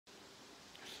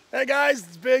Hey guys,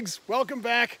 it's Biggs. Welcome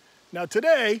back. Now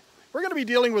today, we're going to be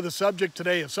dealing with a subject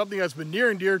today of something that's been near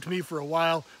and dear to me for a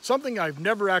while, something I've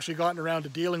never actually gotten around to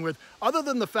dealing with, other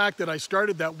than the fact that I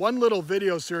started that one little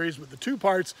video series with the 2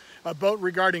 parts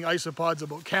regarding isopods,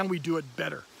 about can we do it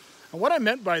better? And what I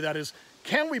meant by that is,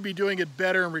 can we be doing it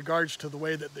better in regards to the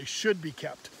way that they should be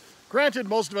kept? Granted,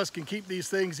 most of us can keep these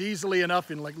things easily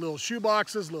enough in like little shoe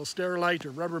boxes, little Sterilite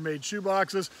or Rubbermaid shoe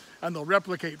boxes, and they'll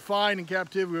replicate fine in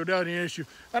captivity without any issue.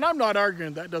 And I'm not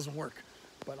arguing that doesn't work,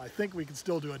 but I think we can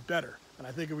still do it better. And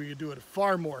I think we can do it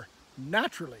far more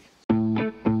naturally.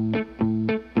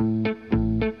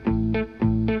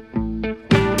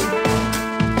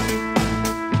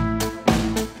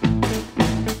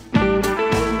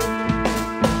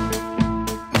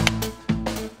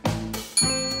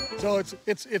 So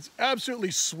it's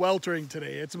absolutely sweltering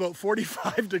today. It's about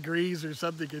 45 degrees or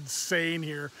something insane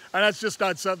here. And that's just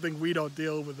not something we don't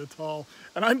deal with at all.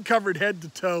 And I'm covered head to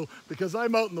toe because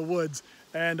I'm out in the woods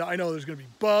and I know there's gonna be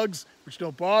bugs, which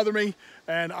don't bother me.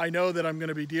 And I know that I'm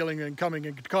gonna be dealing and coming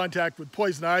in contact with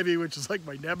poison ivy, which is like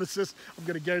my nemesis. I'm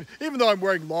gonna get it, even though I'm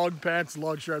wearing long pants and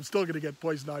long shirt, I'm still gonna get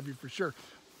poison ivy for sure.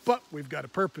 But we've got a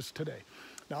purpose today.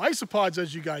 Now, isopods,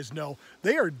 as you guys know,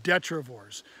 they are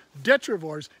detrivores.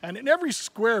 Detrivores, and in every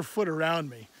square foot around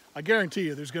me, I guarantee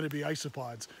you there's going to be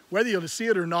isopods, whether you'll see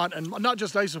it or not, and not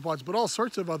just isopods, but all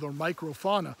sorts of other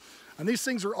microfauna. And these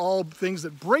things are all things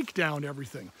that break down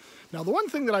everything. Now, the one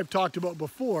thing that I've talked about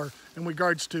before in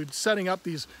regards to setting up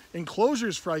these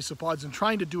enclosures for isopods and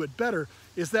trying to do it better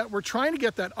is that we're trying to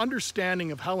get that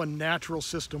understanding of how a natural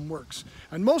system works.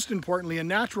 And most importantly, a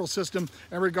natural system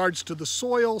in regards to the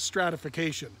soil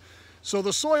stratification. So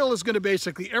the soil is going to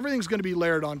basically, everything's going to be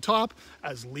layered on top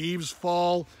as leaves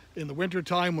fall in the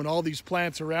wintertime when all these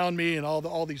plants around me and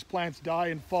all these plants die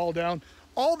and fall down.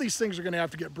 All these things are going to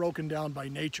have to get broken down by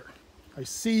nature. I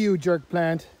see you, jerk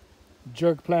plant,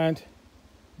 jerk plant,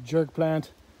 jerk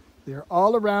plant. They're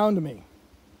all around me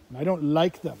and I don't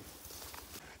like them.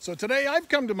 So today I've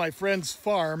come to my friend's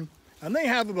farm and they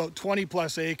have about 20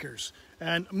 plus acres.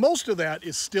 And most of that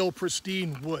is still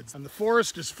pristine woods. And the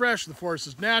forest is fresh, the forest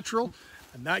is natural,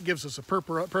 and that gives us a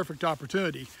perfect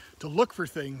opportunity to look for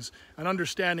things and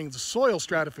understanding the soil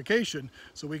stratification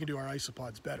so we can do our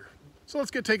isopods better. So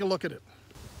let's take a look at it.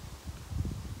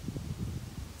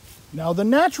 Now, the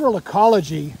natural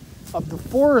ecology of the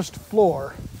forest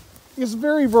floor is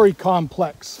very, very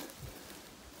complex.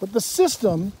 But the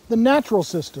system, the natural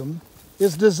system,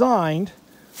 is designed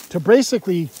to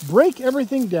basically break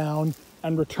everything down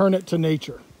and return it to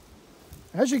nature.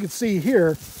 As you can see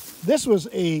here, this was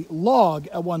a log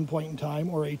at one point in time,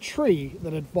 or a tree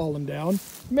that had fallen down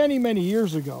many, many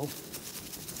years ago.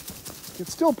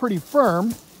 It's still pretty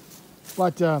firm,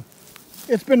 but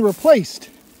it's been replaced.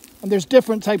 And there's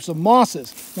different types of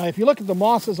mosses. Now, if you look at the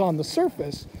mosses on the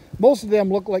surface, most of them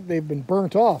look like they've been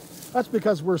burnt off. That's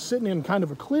because we're sitting in kind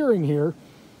of a clearing here,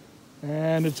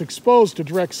 and it's exposed to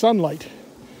direct sunlight.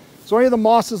 So any of the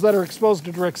mosses that are exposed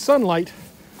to direct sunlight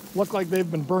look like they've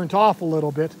been burnt off a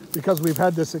little bit because we've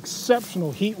had this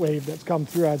exceptional heat wave that's come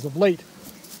through as of late.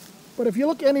 But if you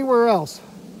look anywhere else,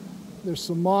 there's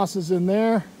some mosses in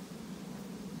there.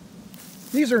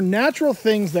 These are natural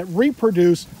things that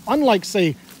reproduce, unlike,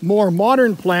 say, more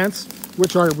modern plants,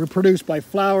 which are reproduced by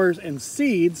flowers and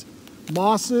seeds.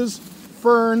 Mosses,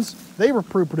 ferns, they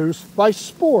reproduce by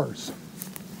spores.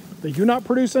 They do not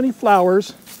produce any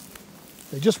flowers.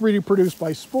 They just reproduce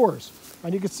by spores.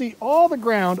 And you can see all the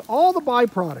ground, all the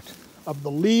byproduct of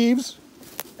the leaves,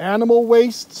 animal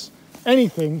wastes,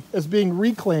 anything is being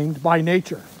reclaimed by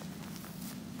nature.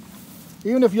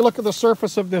 Even if you look at the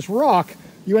surface of this rock,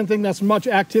 you wouldn't think that's much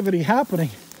activity happening.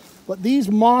 But these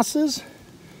mosses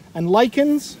and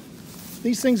lichens,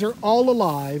 these things are all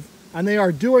alive and they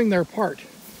are doing their part.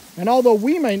 And although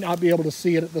we may not be able to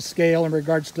see it at the scale in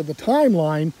regards to the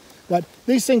timeline, but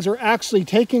these things are actually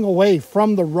taking away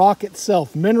from the rock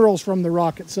itself, minerals from the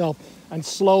rock itself, and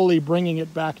slowly bringing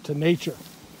it back to nature.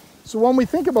 So when we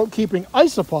think about keeping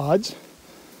isopods,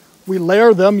 we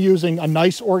layer them using a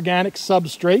nice organic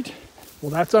substrate.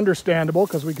 Well, that's understandable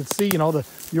because we can see,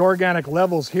 the organic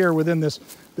levels here within this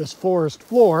forest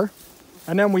floor.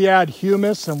 And then we add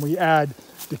humus and we add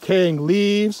decaying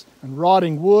leaves and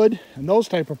rotting wood and those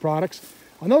type of products.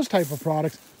 And those type of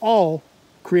products all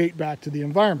create back to the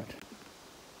environment.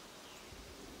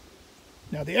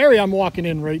 Now, the area I'm walking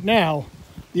in right now,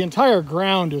 the entire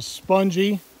ground is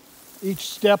spongy. Each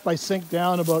step I sink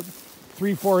down about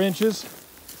 3-4 inches.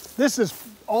 This is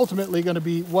ultimately going to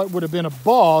be what would have been a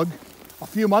bog a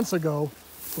few months ago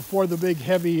before the big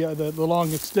heavy, the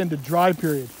long extended dry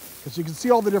period. Because you can see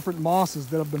all the different mosses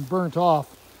that have been burnt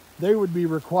off. They would be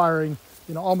requiring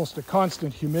you know, almost a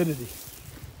constant humidity.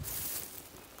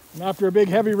 And after a big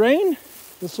heavy rain,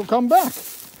 this will come back.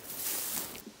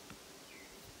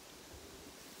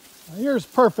 Now here's a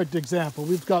perfect example.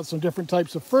 We've got some different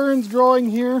types of ferns growing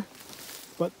here,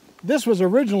 but this was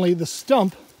originally the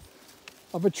stump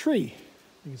of a tree.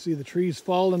 You can see the trees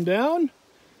falling down,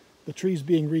 the trees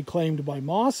being reclaimed by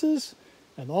mosses,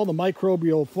 and all the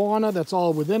microbial fauna that's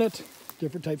all within it,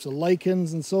 different types of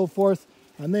lichens and so forth,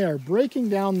 and they are breaking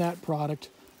down that product,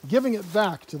 giving it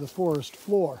back to the forest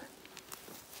floor.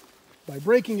 By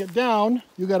breaking it down,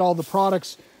 you got all the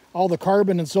products, all the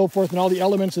carbon and so forth, and all the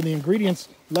elements and the ingredients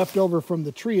left over from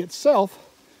the tree itself.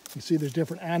 You see there's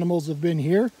different animals have been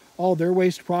here. All their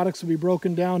waste products will be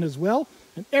broken down as well.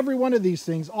 And every one of these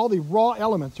things, all the raw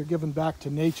elements are given back to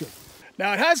nature.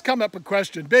 Now it has come up a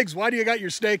question, Biggs, why do you got your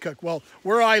snake hook? Well,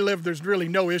 where I live, there's really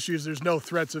no issues. There's no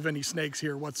threats of any snakes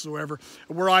here whatsoever.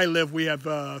 Where I live, we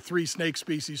have 3 snake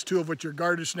species, 2 of which are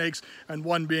garter snakes, and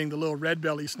 1 being the little red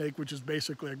belly snake, which is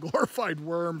basically a glorified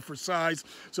worm for size.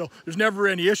 So there's never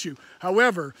any issue.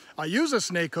 However, I use a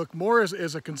snake hook more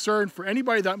as a concern for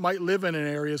anybody that might live in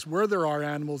areas where there are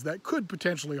animals that could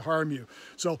potentially harm you.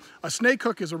 So a snake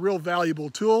hook is a real valuable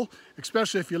tool,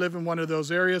 especially if you live in one of those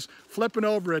areas. Flipping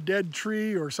over a dead tree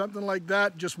or something like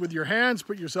that, just with your hands,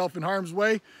 put yourself in harm's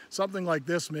way. Something like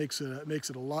this makes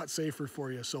it a lot safer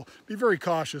for you. So be very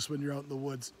cautious when you're out in the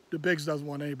woods. The Biggs doesn't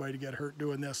want anybody to get hurt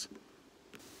doing this.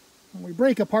 When we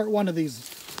break apart one of these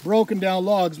broken down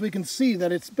logs, we can see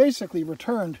that it's basically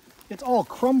returned. It's all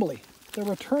crumbly. They're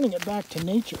returning it back to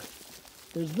nature.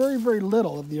 There's very, very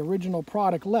little of the original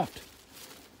product left.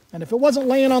 And if it wasn't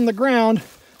laying on the ground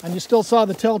and you still saw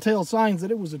the telltale signs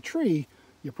that it was a tree,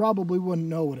 you probably wouldn't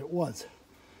know what it was.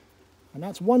 And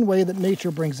that's one way that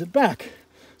nature brings it back.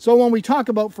 So when we talk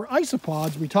about, for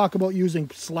isopods, we talk about using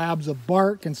slabs of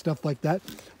bark and stuff like that.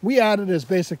 We add it as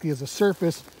basically as a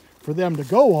surface for them to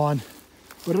go on,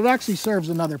 but it actually serves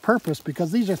another purpose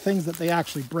because these are things that they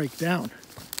actually break down.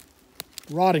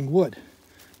 Rotting wood.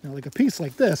 Now like a piece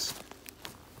like this,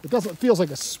 it feels like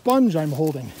a sponge I'm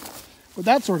holding. But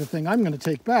that sort of thing I'm going to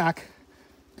take back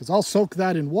because I'll soak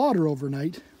that in water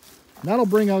overnight. And that'll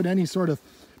bring out any sort of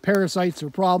parasites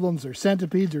or problems or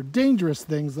centipedes or dangerous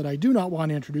things that I do not want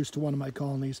to introduce to one of my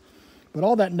colonies. But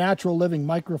all that natural living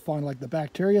microfauna like the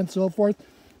bacteria and so forth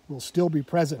will still be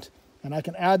present. And I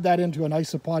can add that into an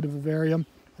isopod vivarium,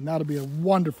 and that'll be a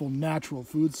wonderful natural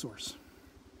food source.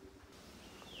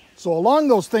 So along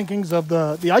those thinkings of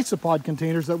the isopod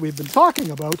containers that we've been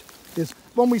talking about is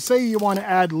when we say you want to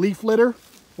add leaf litter,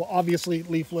 well, obviously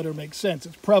leaf litter makes sense.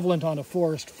 It's prevalent on a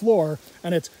forest floor,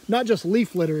 and it's not just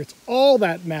leaf litter, it's all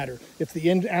that matter. It's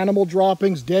the animal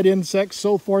droppings, dead insects,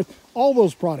 so forth, all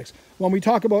those products. When we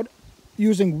talk about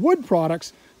using wood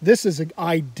products, this is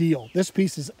ideal. This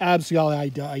piece is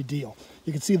absolutely ideal.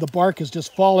 You can see the bark is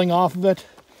just falling off of it.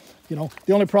 You know,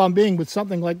 the only problem being with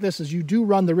something like this is you do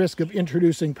run the risk of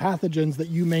introducing pathogens that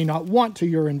you may not want to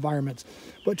your environments.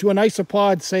 But to an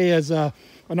isopod, say as an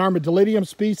Armadillidium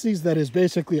species that is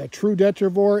basically a true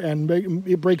detrivore and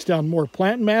it breaks down more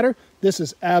plant matter, this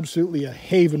is absolutely a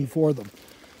haven for them.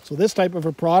 So this type of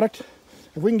a product,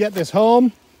 if we can get this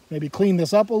home, maybe clean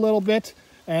this up a little bit,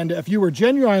 and if you were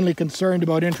genuinely concerned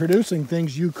about introducing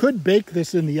things, you could bake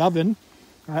this in the oven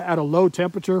at a low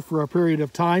temperature for a period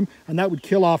of time, and that would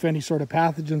kill off any sort of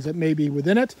pathogens that may be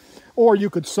within it. Or you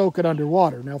could soak it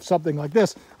underwater. Now, if something like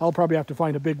this, I'll probably have to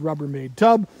find a big Rubbermaid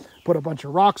tub, put a bunch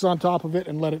of rocks on top of it,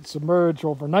 and let it submerge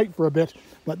overnight for a bit.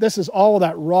 But this is all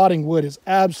that rotting wood is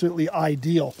absolutely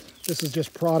ideal. This is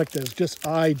just product that is just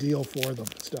ideal for them.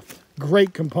 Stuff.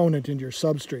 Great component in your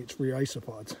substrates for your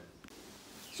isopods.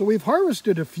 So we've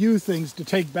harvested a few things to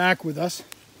take back with us.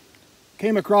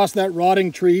 Came across that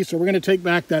rotting tree, so we're going to take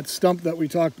back that stump that we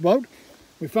talked about.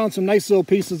 We found some nice little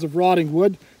pieces of rotting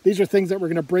wood. These are things that we're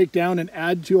going to break down and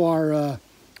add to our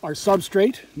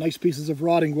substrate. Nice pieces of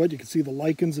rotting wood. You can see the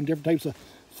lichens and different types of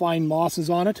fine mosses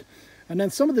on it. And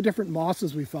then some of the different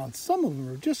mosses we found. Some of them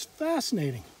are just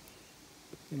fascinating.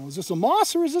 You know, is this a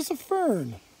moss or is this a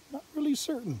fern? Not really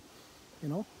certain, you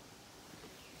know.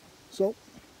 So,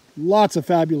 lots of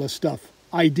fabulous stuff.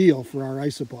 Ideal for our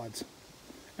isopods.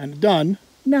 And done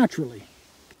naturally.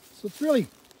 So it's really,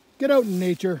 get out in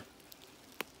nature,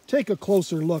 take a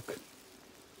closer look.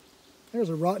 There's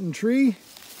a rotten tree,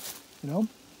 you know,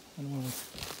 and when we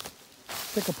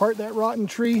pick apart that rotten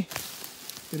tree,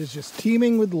 it is just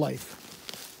teeming with life.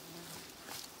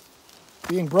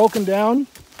 Being broken down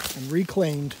and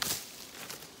reclaimed.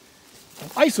 And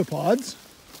isopods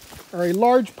are a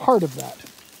large part of that.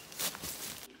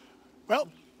 Well,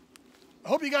 I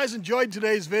hope you guys enjoyed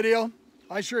today's video.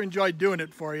 I sure enjoyed doing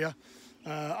it for you.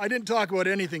 I didn't talk about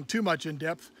anything too much in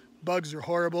depth. Bugs are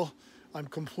horrible. I'm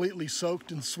completely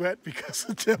soaked in sweat because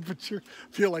of the temperature.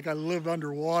 I feel like I live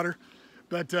underwater.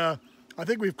 But I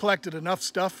think we've collected enough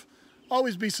stuff.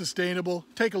 Always be sustainable.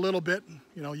 Take a little bit,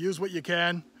 use what you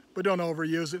can, but don't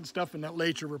overuse it and stuff, and let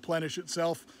nature replenish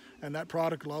itself, and that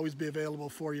product will always be available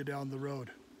for you down the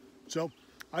road. So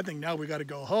I think now we got to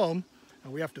go home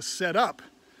and we have to set up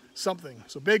something.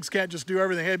 So Biggs can't just do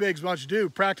everything. Hey Biggs, why don't you do?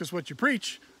 Practice what you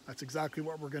preach. That's exactly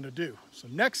what we're going to do. So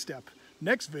next step,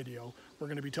 next video, we're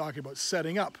going to be talking about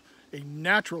setting up a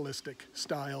naturalistic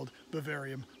styled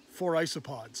vivarium for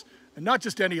isopods. And not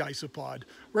just any isopod.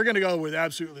 We're going to go with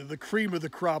absolutely the cream of the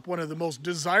crop, one of the most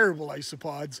desirable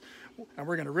isopods, and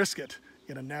we're going to risk it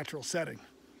in a natural setting.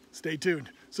 Stay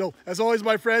tuned. So, as always,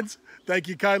 my friends, thank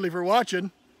you kindly for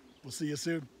watching. We'll see you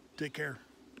soon. Take care.